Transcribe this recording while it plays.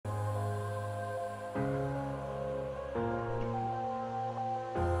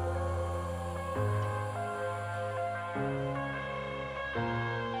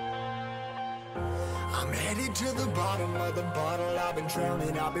me to the bottom of the bottle. I've been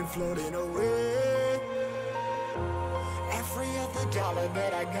drowning, I've been floating away. Every other dollar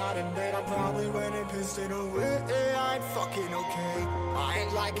that I got in bed, I probably went and pissed it away. I ain't fucking okay, I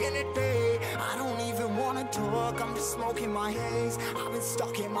ain't liking it, babe. I don't even wanna talk, I'm just smoking my haze. I've been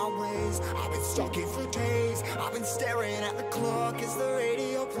stuck in my ways, I've been stuck in for days. I've been staring at the clock as the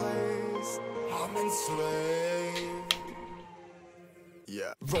radio plays. I'm enslaved.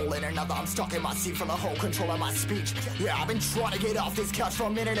 Yeah. Rolling another, I'm stuck in my seat from the whole control of my speech. Yeah, I've been trying to get off this couch for a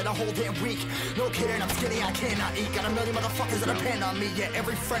minute and a whole damn week. No kidding, I'm skinny, I cannot eat. Got a million motherfuckers that depend on me. Yeah,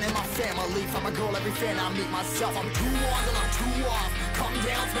 every friend in my family. From a girl, every fan I meet myself. I'm too on till I'm too off. Come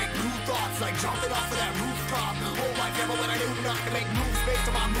down to make new thoughts, like jumping off of that rooftop. Hold my camera when I do not to make moves based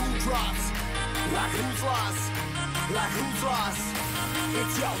on my mood drops. Like who's lost? Like who's lost?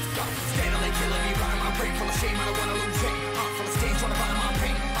 It's yo, steadily killing me, running my brain full of shame. I don't wanna lose it. Full of stage, trying to find my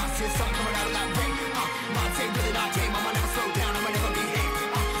pain. I see the sun coming out of that rain. My day really not tame. I'ma never slow down. I'ma never behave.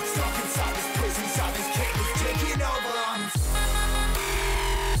 Stuck inside this prison, inside this cage, it's taking over.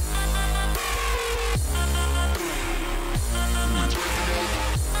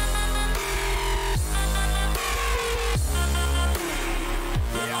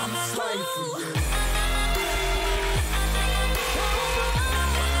 Yeah, I'm a slave for you.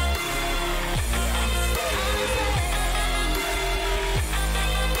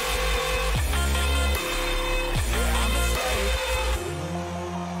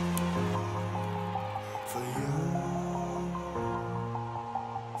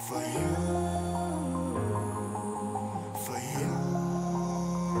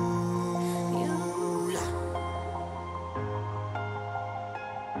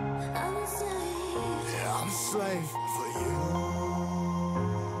 I'm a slave for you.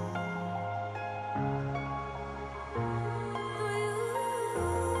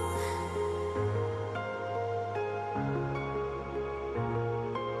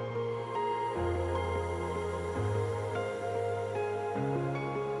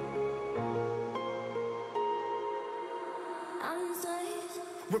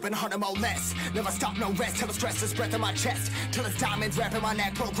 Ripping harder, more less. Never stop, no rest. Till the stress is breath in my chest. Till it's diamonds wrapping my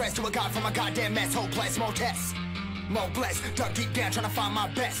neck. Progress to a god from a goddamn mess. Hopeless, more tests. More blessed. Dug deep down trying to find my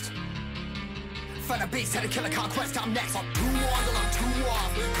best. Find a beast, had to kill a conquest. I'm next. I'm too on till I'm too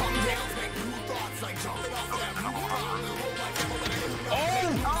off. Come down, make new thoughts. Like jumping off that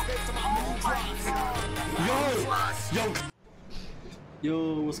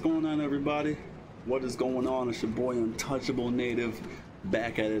Yo, what's going on, everybody? What is going on? It's your boy Untouchable Native,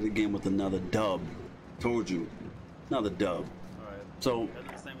 back at it again with another dub. Told you, another dub. So,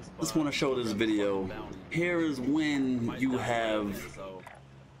 just want to show this video. Here is when you have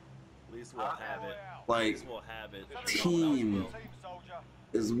like team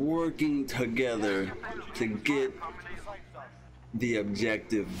is working together to get the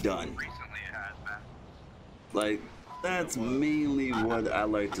objective done. Like, that's mainly what I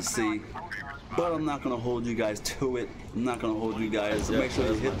like to see, but I'm not gonna hold you guys to it. I'm not gonna hold you guys. So make sure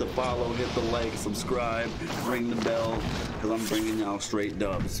you hit the follow, hit the like, subscribe, ring the bell, because I'm bringing y'all straight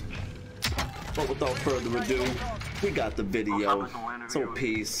dubs. But without further ado, we got the video. So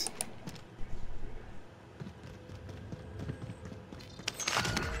peace.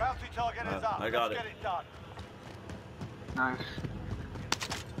 I got it. Nice.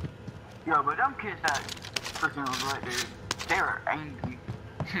 Yo, but them kids that freaking was right there, they were angry.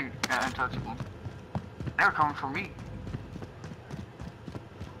 Yeah, untouchable. They were coming for me.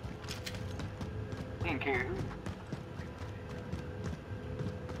 They didn't care who.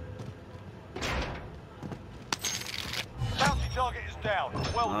 Bounty target is down.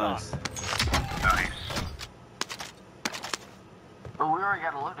 Well Nice. done. Nice. Oh, we already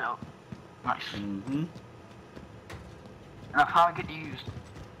got a loadout. Nice. Mm-hmm. And I finally get to use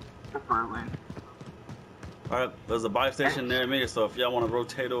the Berlin. Alright, there's a buy station near me, so if y'all want to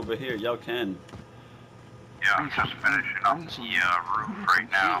rotate over here, y'all can. Yeah, I'm just finishing up the roof right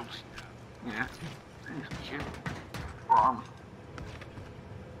now. Yeah. Shit. Armor.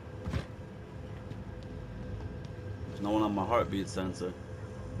 There's no one on my heartbeat sensor.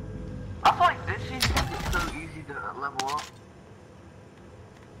 I feel like this season is so easy to level up.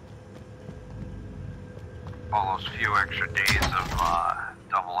 All those few extra days of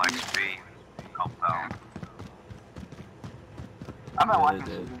double XP helped out. I'm not Yeah, liking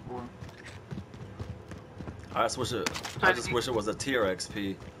they did. season 4. I just wish it was a tier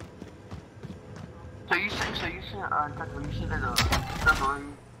XP. So you said that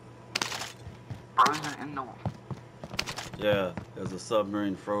submarine frozen in the. Yeah, there's a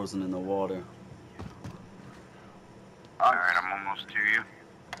submarine frozen in the water. Alright, I'm almost to you.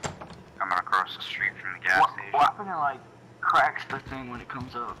 Coming across the street from the gas station. What happened to like cracks the thing when it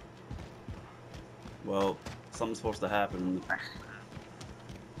comes up? Well, something's supposed to happen.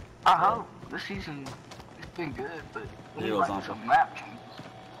 I hope this season it's been good, but we need like some map changes.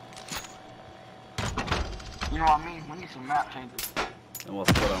 You know what I mean? We need some map changes. And we'll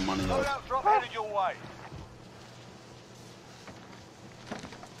split our money Load up. out drop headed your way.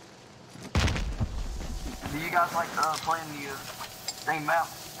 Do you guys like playing the same map?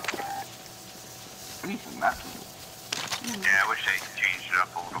 We need some map changes. Yeah, I wish they changed it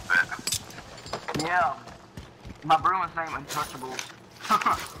up a little bit. Yeah. My Bruin's name Untouchables.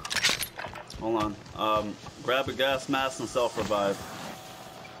 Hold on. Grab a gas mask and self-revive.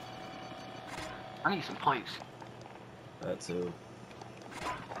 I need some plates. That too.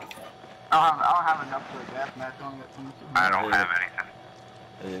 I don't have enough for a gas mask on it. I don't have anything.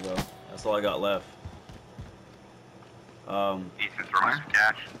 There you go. That's all I got left. Ethan, throw me some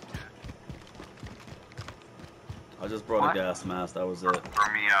cash. I just brought a gas mask. That was it.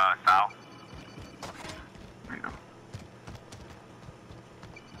 Throw me thou. There you go.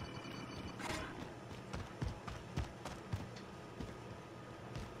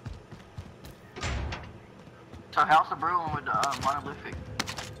 So how's the Bruin with the monolithic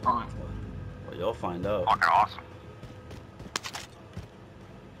on it? Well, you'll find out. Fucking awesome.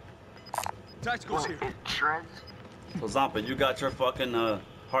 Tactical's here. It shreds? So Zompa, you got your fucking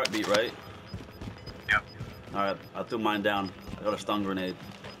heartbeat, right? Yep. Alright, I threw mine down. I got a stun grenade.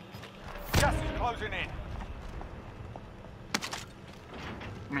 Gas is closing in.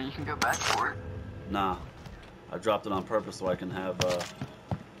 I mean, you can go back for it. Nah. I dropped it on purpose so I can have,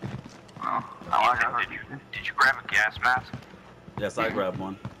 Oh, I got Ethan, did you grab a gas mask? yes, I grabbed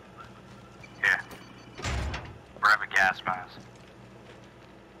one. Yeah. Grab a gas mask.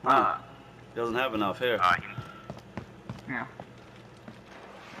 Doesn't have enough here. Yeah.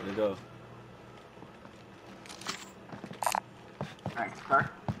 Where'd it go? Thanks, sir.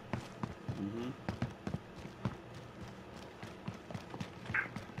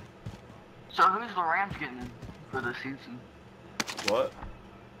 So who's the Rams getting for this season? What?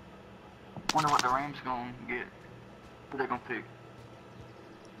 Wonder what the Rams gonna get. Who they gonna pick?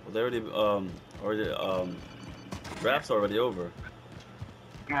 Well, they draft's already over.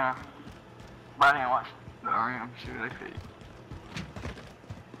 Yeah. But I didn't watch the Rams. Who they pick?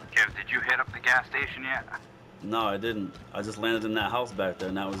 Kev, did you hit up the gas station yet? No, I didn't. I just landed in that house back there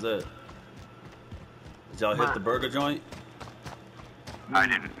and that was it. Did y'all hit the burger joint? I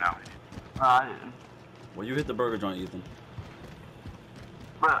didn't know. I didn't. Well, you hit the burger joint, Ethan.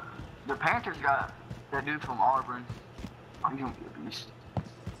 But the Panthers got that dude from Auburn. I'm gonna be a beast.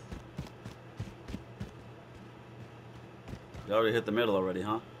 You already hit the middle already,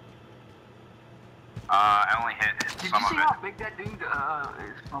 huh? I only hit Did some you see of how it. big that dude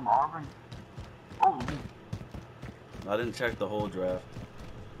is from Auburn? Oh, I didn't check the whole draft.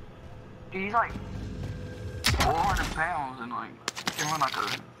 dude, he's like 400 pounds and like he can run like a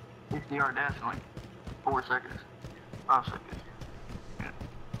 50-yard dash in like 4 seconds, 5 seconds. Yeah.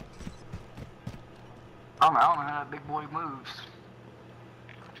 I don't know how that big boy moves.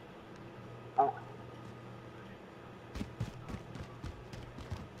 Oh.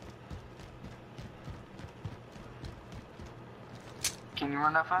 Can you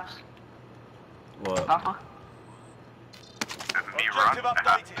run that fast? What? Zompa? Me run. Objective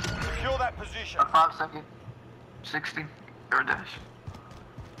updated. Secure that position. A 5 second, 60-yard dash.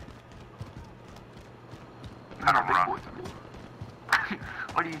 I don't Big run. boy can do.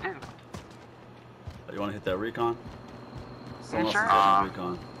 What do you do? You want to hit that recon? Someone sure? else is hitting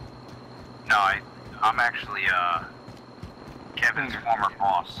recon. No, I'm actually Kevin's former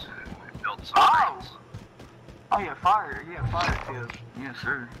boss. I built some things. Oh yeah, fire. Yeah, fire kills. Yes,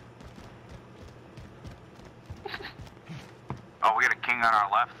 sir. Oh, we got a king on our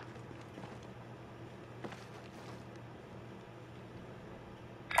left.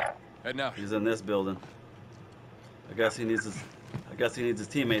 Head now. He's in this building. I guess he needs his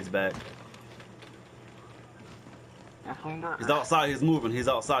teammates back. Definitely does. He's outside. He's moving. He's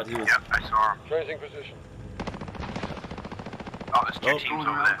outside. He was. Yep, I saw him. Changing position. Oh, there's two Oh. teams Moving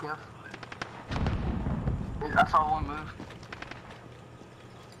over around, there. Kev. I saw one move.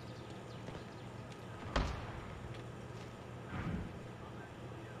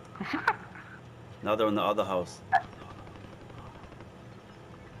 Now they're in the other house.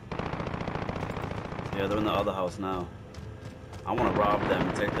 Yeah, they're in the other house now. I want to rob them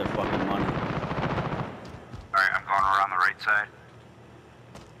and take their fucking money. Alright, I'm going around the right side.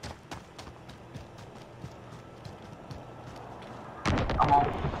 I'm on.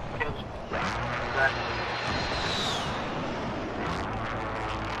 Kev. Back.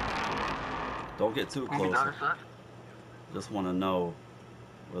 Don't Don't get too On the close. other side. Just want to know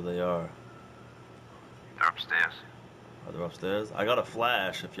where they are. They're upstairs. Are they upstairs? I got a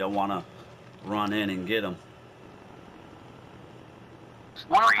flash if y'all want to run in and get them.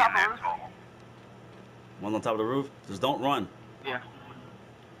 One on Three in top there of the roof. total. One on top of the roof. Just don't run. Yeah.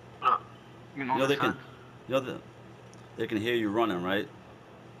 Look. You know, You know they this can. side. You know they can hear you running, right?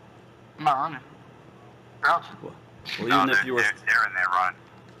 I'm not running. Crouching. Well, No, even if you were, they're in there running.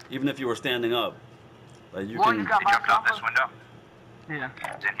 even if you were standing up, like you One can. just got They my jumped out top this of- window.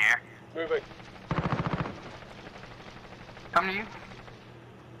 Yeah. It's in here. Moving. Come to you.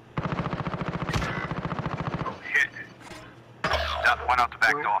 Oh shit. Stuff went out the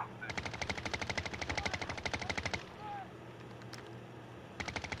back Where? door.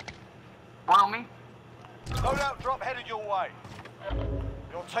 One on me. Loadout drop headed your way.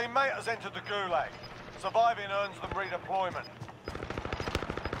 Your teammate has entered the gulag. Surviving earns them redeployment.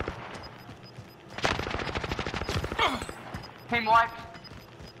 Team wiped.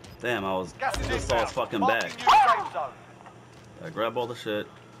 Damn, I was Gas is just saw inbound. his fucking Marking back. new safe zone. I grab all the shit.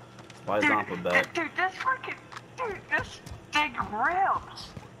 Buy Zompa back. Dude, this big ribs.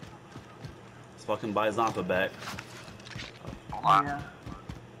 Let's fucking buy Zompa back. Hold on. Yeah.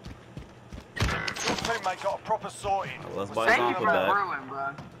 Your teammate got a proper sorting. Alright, let's buy Thank you Zompa for the back. brewing, bro.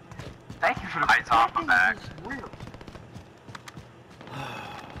 Thank you for the Buy Zompa back. Real.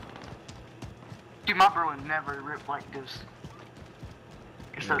 Dude, my brewing never ripped like this.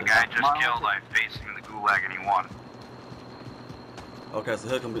 It's The guy just killed. I faced him in the gulag and he won. Okay, so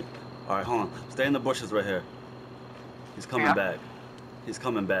here can be. All right, hold on. Stay in the bushes right here. He's coming Yeah. back. He's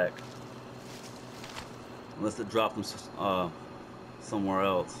coming back. Unless it dropped him somewhere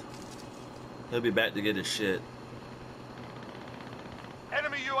else. He'll be back to get his shit.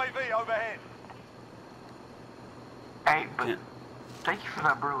 Enemy UAV overhead. Hey, but Can't. thank you for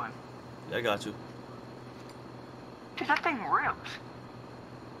that brewing. Yeah, I got you. Dude, that thing rips.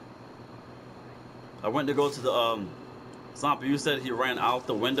 I went to go to the Zompa, you said he ran out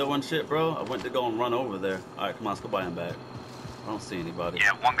the window and shit, bro. I went to go and run over there. All right, come on, let's go buy him back. I don't see anybody.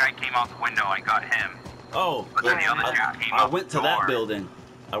 Yeah, one guy came out the window. I got him. Oh, But then the other I, dude came I out went the to that door. building.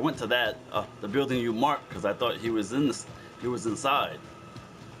 I went to that the building you marked because I thought he was in this. He was inside.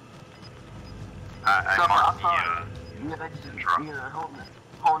 I So marked the, thought, yeah, they just truck. yeah,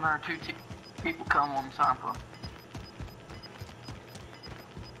 holding our two people come on Zompa.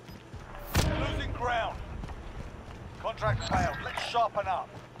 Losing ground. Contract failed. Let's sharpen up.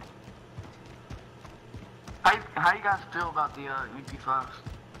 How you guys feel about the MP5s?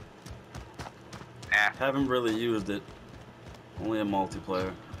 Haven't really used it. Only in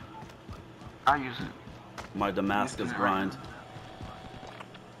multiplayer. I use it. My Damascus grind.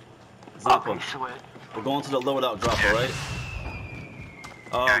 Okay, Zompa, sweet. we're going to the loadout drop,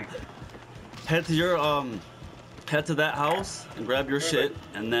 alright? Head to your head to that house and grab your shit,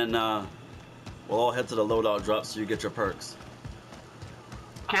 and then we'll all head to the loadout drop so you get your perks.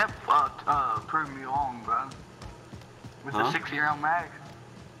 Kept proving me wrong, bro. With Huh? the 60-round mag.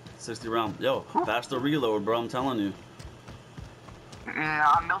 60 round. Yo, faster reload, bro. I'm telling you. Yeah,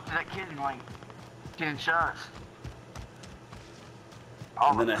 I melted that kid in like 10 shots.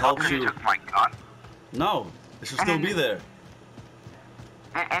 And then it helps He you. took my gun. No, it should still be there.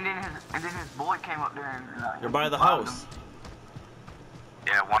 And then his boy came up there and You're by the followed house. him.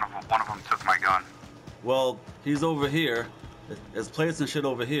 Yeah, one of them took my gun. Well, he's over here. There's plates and shit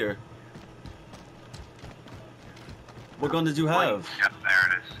over here. What gun did you have? Yep, there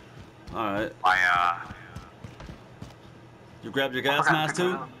it is. All right. My You grabbed your I gas forgot to mask pick it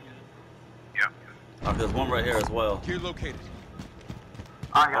too? up. yep. Oh, there's one right here as well. Gear located.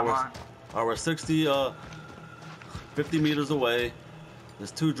 I got We're, mine. we're 50 meters away.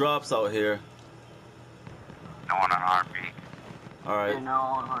 There's 2 drops out here. No one on RP. All right, Yeah, no,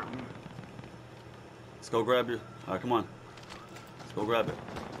 I hurt me. let's go grab your. All right, come on. Let's go grab it.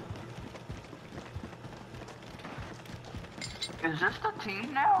 Is this the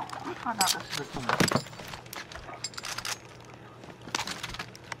team now? Let me find out this is the team.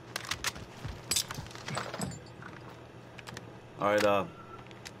 All right,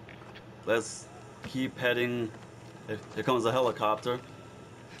 let's keep heading. Here comes a helicopter,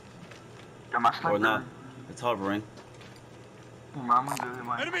 Got my sniper. or not? It's hovering. I'm gonna go get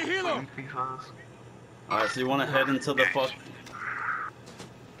my Enemy helo! MP5s. All right, so you want to head into the fuck?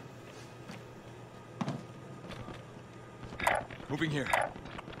 Moving here.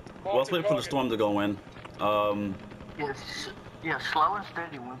 Well, let's wait for the storm to go in. Yes, yeah, slow and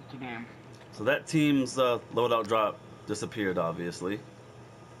steady wins the game. So that team's loadout drop disappeared, obviously.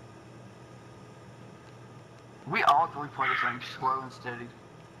 We all three play the same, slow and steady.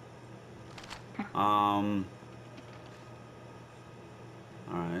 Alright.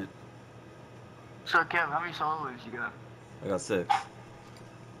 So, Kev, how many solo wins you got? I got 6.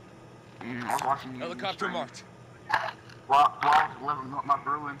 I was watching you. Helicopter marked. While I was leveling up my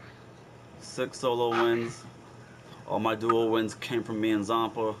Bruin. 6 solo wins. All my duo wins came from me and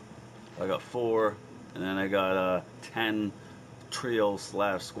Zompa. I got 4. And then I got 10 trio /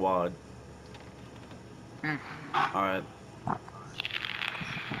 squad. Alright.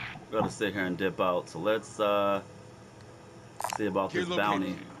 Gotta sit here and dip out. So let's see about this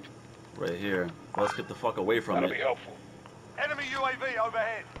bounty right here. Let's get the fuck away from That'll it. be helpful. Enemy UAV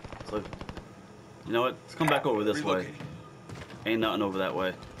overhead. So, you know what? Let's come back over this way. Ain't nothing over that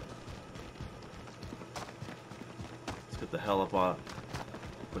way. Let's get the hell up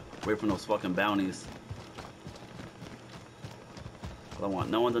away from those fucking bounties. I don't want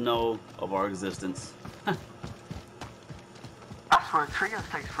no one to know of our existence. I swear, trios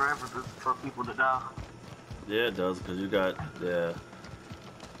takes forever for people to die. Yeah, it does, because you got, yeah.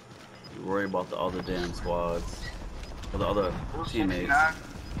 You worry about the other damn squads. Or the other teammates.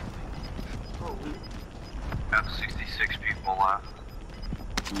 Got 66 people left.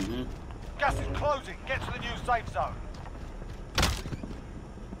 Mm-hmm. Gas is closing. Get to the new safe zone.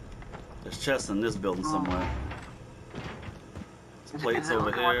 There's chests in this building somewhere. There's plates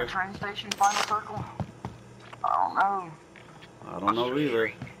over here. Like a train station, final circle? I don't know. I don't know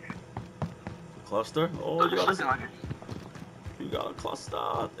either. Cluster? Oh, you got a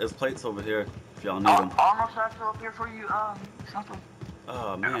cluster. There's plates over here if y'all need them. Almost actually up here for you, something.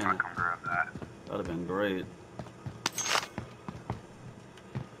 Oh Yeah, if I man, can grab that. that'd have been great.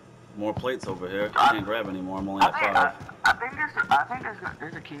 More plates over here. I can't grab any more. I'm only at 5. I think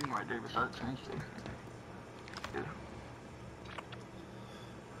there's a king right there beside the train station. Yeah.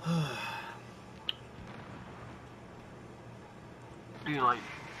 Dude, like,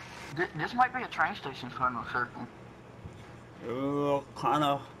 this might be a train station final circle. Oh, kind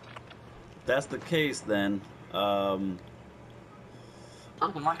of. If that's the case, then Looking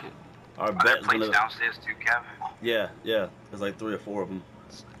like it. our Are there bet's plates gonna. downstairs too, Kev? Yeah, yeah. There's like 3 or 4 of them.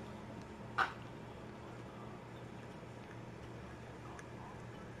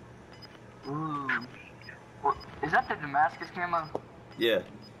 Ooh. Well, is that the Damascus camo? Yeah.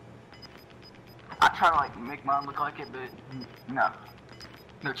 I try to like make mine look like it, but no.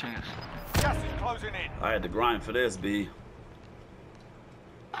 No chance. Gas is closing in. I had to grind for this, B.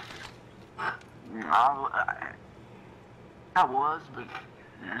 I was, but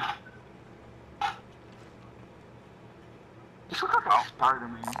yeah. This looks like a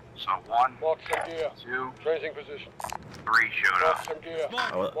Spider-Man. So 1, Mark some gear. 2, Tracing position. 3 showed Mark up. some gear.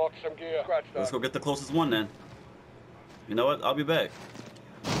 Alright, Mark some gear. Scratch that. let's go get the closest one then. You know what? I'll be back.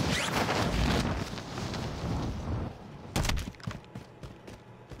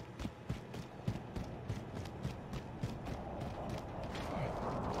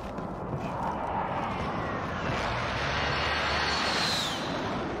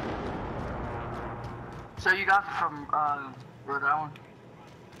 So you guys are from Rhode Island?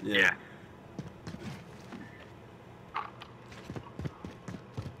 Yeah.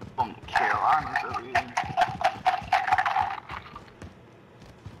 From the Carolinas over here.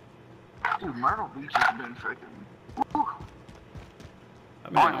 Dude, Myrtle Beach has been freaking. Woo. I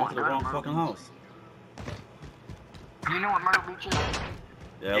mean, I went to the wrong fucking house. Do you know what Myrtle Beach is?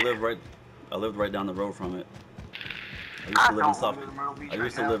 Yeah, I lived right down the road from it. I used I to live in don't South. live in Myrtle Beach I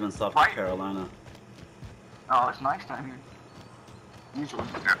used right to live now. in South Right. Carolina. Oh, it's nice down here. Usually.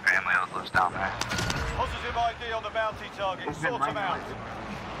 Your family that lives down there. Positive ID on the bounty target. It's been Sort them raining out. lately.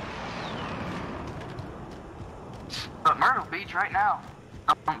 But Myrtle Beach right now,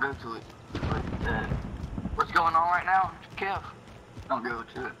 I don't go to it. But what's going on right now, Kev? Don't go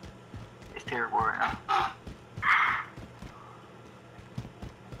to it. It's terrible right now.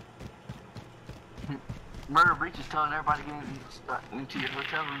 Myrtle Beach is telling everybody to get into your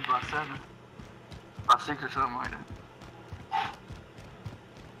hotel room by 7. By 6 or something like that.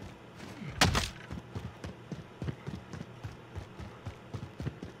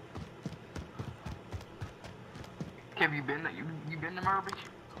 Have you been to Myrtle Beach?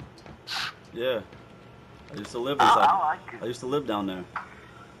 Yeah. I used to live I inside. like it. I used to live down there.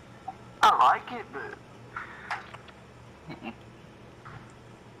 I like it, but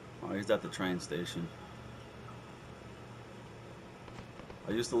Oh, he's at the train station.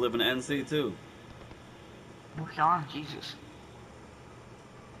 I used to live in NC too. look on, Jesus.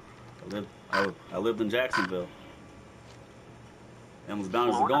 I lived in Jacksonville. Emma's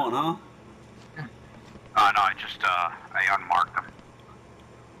boundaries are gone, huh? No, I just, I unmarked them.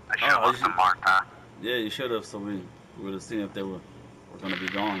 I should have Oh, left them marked, huh? Yeah, you should have, so we would have seen if they were gonna be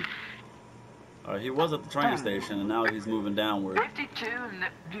gone. He was at the train station, and now he's moving downward. 52,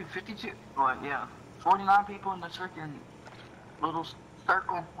 dude, 52. What? Yeah, 49 people in the freaking little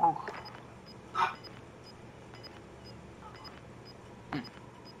circle. Oh.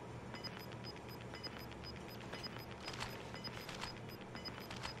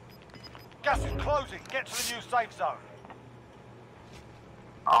 Gas is closing. Get to the new safe zone.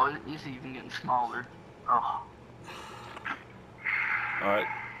 Oh, it's even getting smaller. Oh. Alright.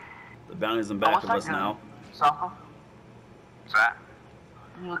 The bounty's in back of us now. Zompa? What's that?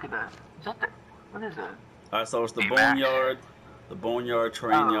 Look at that. Is that the... What is that? Alright, so it's the T-Max. boneyard,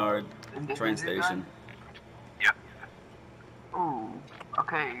 train yard, train Is it station. done? Yep. Ooh.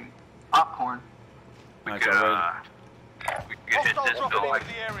 Okay. Popcorn. Alright, y'all ready? We could hit Hostile this dropping building. into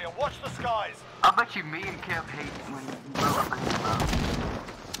the area. Watch the skies. I bet you me and Kev hate when you blow up against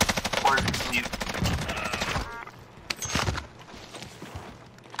or you.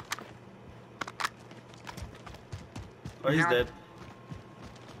 Oh, he's dead.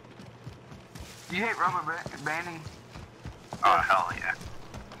 You hate rubber banding? Oh, hell yeah.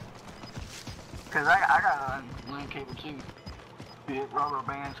 Cause I got a link cable too. You hit rubber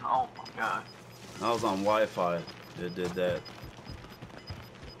bands, oh my god. I was on Wi-Fi. It did that.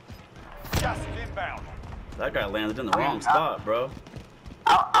 Gas is inbound. That guy landed in the wrong spot, bro.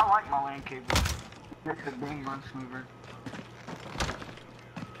 I like my link cable. Makes the game run smoother.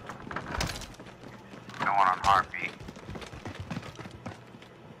 No one on heartbeat.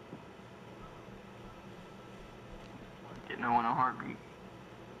 Get no one a heartbeat.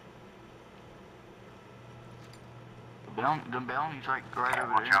 The bounty's like right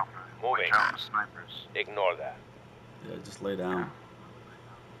over Watch there. out. Moving. Watch out for snipers. Ignore that. Yeah, just lay down.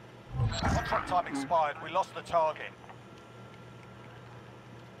 Contract time expired. We lost the target.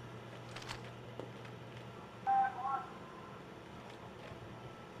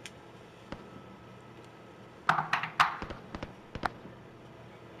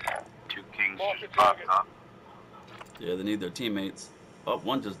 Two kings Mark just the popped target. up. Yeah, they need their teammates. Oh,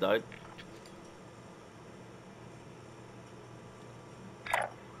 one just died.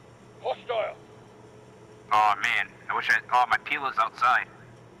 Hostile. Oh man, I wish oh, my Tila's outside.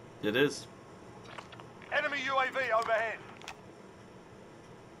 It is. Enemy UAV overhead.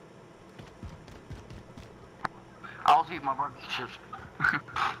 I'll eat my barbecue chips.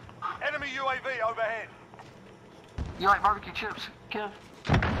 Enemy UAV overhead. You like barbecue chips, Kev?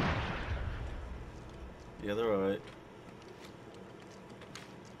 Yeah, they're alright.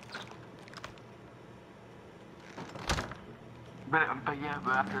 But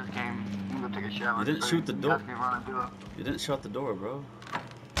after this game, I'm gonna take a shower. You didn't so shoot the you door. guys can run and do it. You didn't shut the door, bro.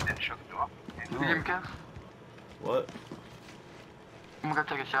 Didn't shut the door. You hear me, No. Kev? What? I'm gonna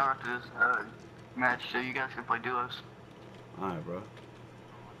go take a shower after this match so you guys can play duos. Alright, bro.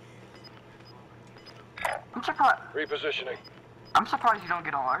 Repositioning. I'm surprised you don't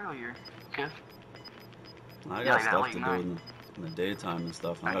get on earlier, Kev. I Yeah, got like that stuff late to do night. in the daytime and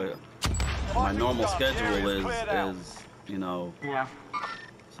stuff. I gotta, my Five normal minutes done. The schedule area's cleared out. is, you know, Yeah.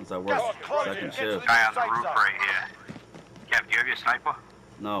 since I work Gas is closing. second Get to shift. the Guy new on the safe roof zone. right here. Kev, do you have your sniper?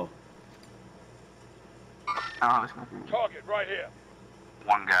 No. Oh, it's gonna be. Target right here.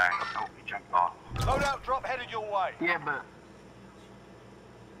 One guy. Oh, he jumped off. Loadout drop headed your way. Yeah, but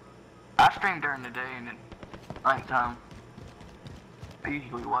I stream during the day and at night time. I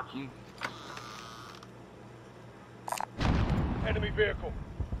usually watch you. Enemy vehicle.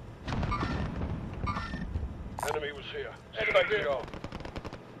 Enemy was here. Enemy vehicle.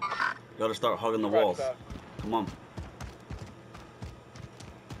 Gotta start hugging the walls. Come on.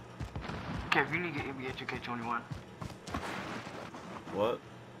 Kev, you need to get NBA 2K21. What?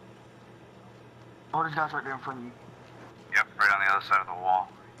 All these guys right there in front of you. Yep, right on the other side of the wall.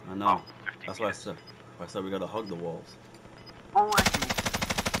 I know. Oh, 50 That's why I meters. said. I said we gotta hug the walls. Oh, I see.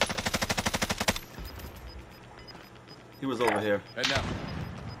 He was over here. And now.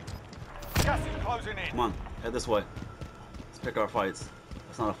 Gas is closing in. Come on, head this way. Let's pick our fights.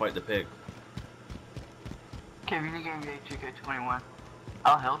 That's not a fight to pick. Kev, you need to get NBA 2K21.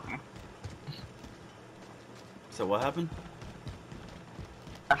 I'll help you. So what happened?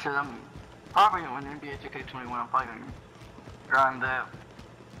 I said I'm probably gonna win NBA 2K21. I'm probably gonna grind that.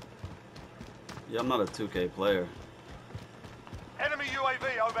 Yeah, I'm not a 2K player. Enemy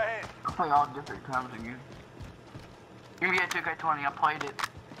UAV overhead. I play all different times of you. NBA 2K20, I played it.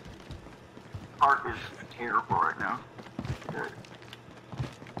 Art is terrible right now.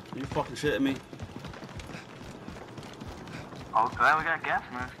 Are you fucking shitting me? Oh, glad we got gas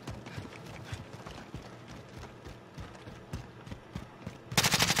mask.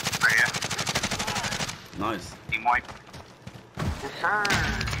 Right here. Nice. Team wipe. Yes, sir.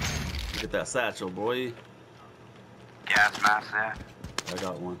 Get that satchel, boy. Gas mask there. I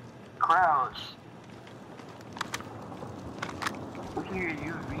got one. Crouch. We can hear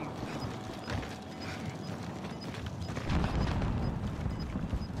you, me.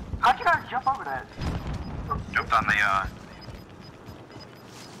 How'd you guys jump over that? Jumped on the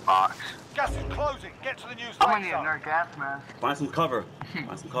box. Gas is closing. Get to the new I'm gonna safe need zone. another gas mask. Find some cover.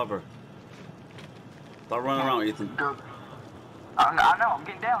 Find some cover. Start running around, Ethan. Go. I know, I'm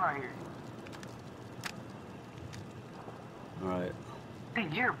getting down right here. Alright.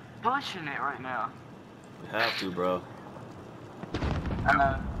 Dude, you're pushing it right now. We have to, bro. I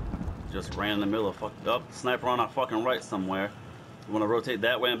know. Just ran in the middle of fucked up. Sniper on our fucking right somewhere. You wanna rotate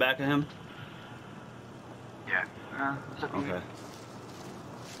that way and back at him? Yeah. It's up to you. Okay.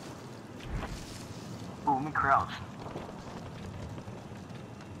 Ooh, let me crouch.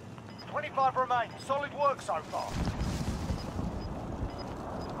 25 remain. Solid work so far.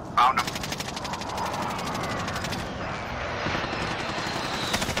 Found him.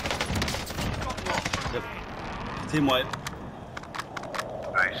 Yep. Team white.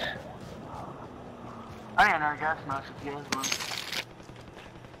 Nice. I need another gas mask if you guys want.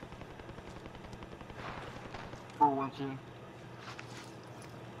 Ooh, 1, 2.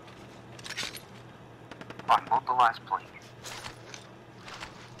 On both the last plate.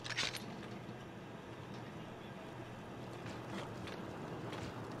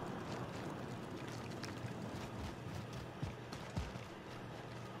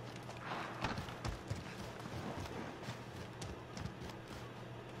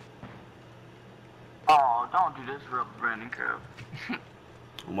 Oh, don't do this, rubber branding curve.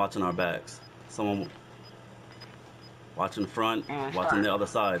 I'm watching our backs. Someone watching front, Yeah, it's watching fine. the other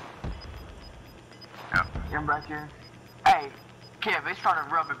side. Yep. Come back here. Hey, Kev, it's trying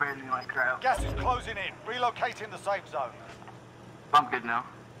to rubber band me like crap. Gas is closing in. Relocating the safe zone. I'm good now.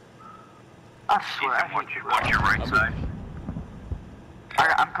 I swear, I Ethan, hate watch you. your right side.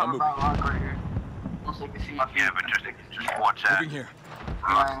 I'm coming by lock right here. Looks like you can see my feet. Yeah, but just watch that. Moving here.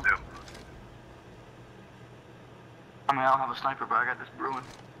 Rocks too. I mean, I don't have a sniper, but I got this brewing.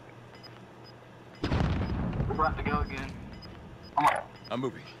 We're about to go again. I'm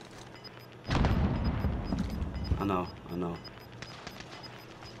moving. I know.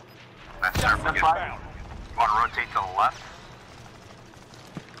 That Gas circle is gets inbound. Want to rotate to the left?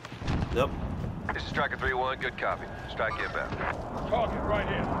 Yep. This is Striker 3-1, good copy. Strike inbound. Target right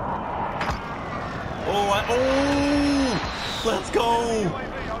here. Oh, let's go.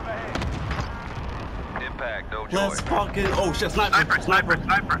 UAV overhead. Impact, no joy. Let's fucking, oh shit, sniper. Sniper.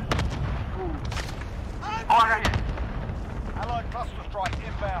 Oh, I got hit. Allied cluster strike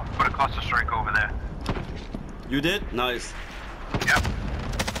inbound. Put a cluster strike over there. You did? Nice. Yep.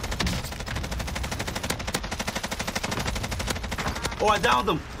 Oh, I downed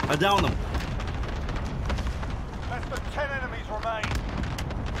him. Less than 10 enemies remain.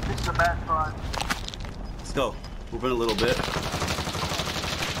 This is a bad spot. Let's go. Moving a little bit.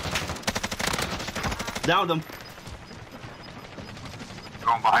 Downed him.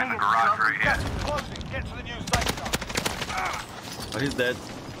 Going behind the garage right Gas here. is closing. Get to the new safe zone. Oh, he's dead.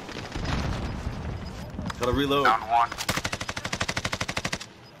 Gotta reload. Down one.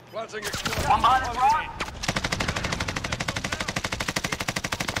 Planting explosive. One behind us, Ron.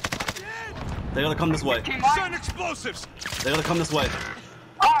 They gotta come this way. Team white. Send explosives. They gotta come this way.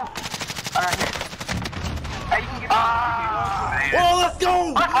 Oh! I got hit. Hey, you can get Man. Oh, let's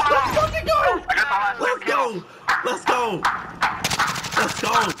go! Let's fucking go! I got the last two Let's kills. go! Let's go! Let's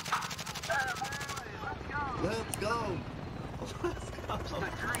go! Let's go!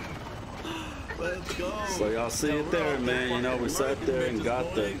 Let's go! So y'all see it there, man. You know, we sat there and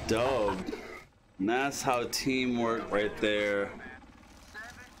got the dub. And that's how teamwork right there.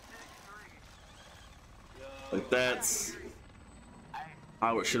 Like that's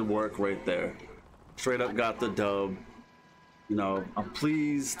how it should work right there. Straight up got the dub. You know, I'm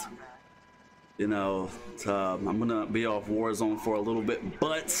pleased. You know, I'm gonna be off Warzone for a little bit,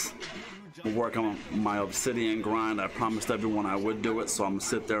 but I'm working on my Obsidian grind. I promised everyone I would do it, so I'm gonna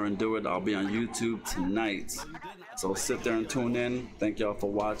sit there and do it. I'll be on YouTube tonight. So sit there and tune in. Thank y'all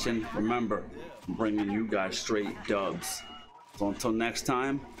for watching. Remember, I'm bringing you guys straight dubs. So until next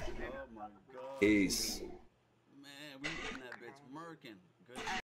time, peace.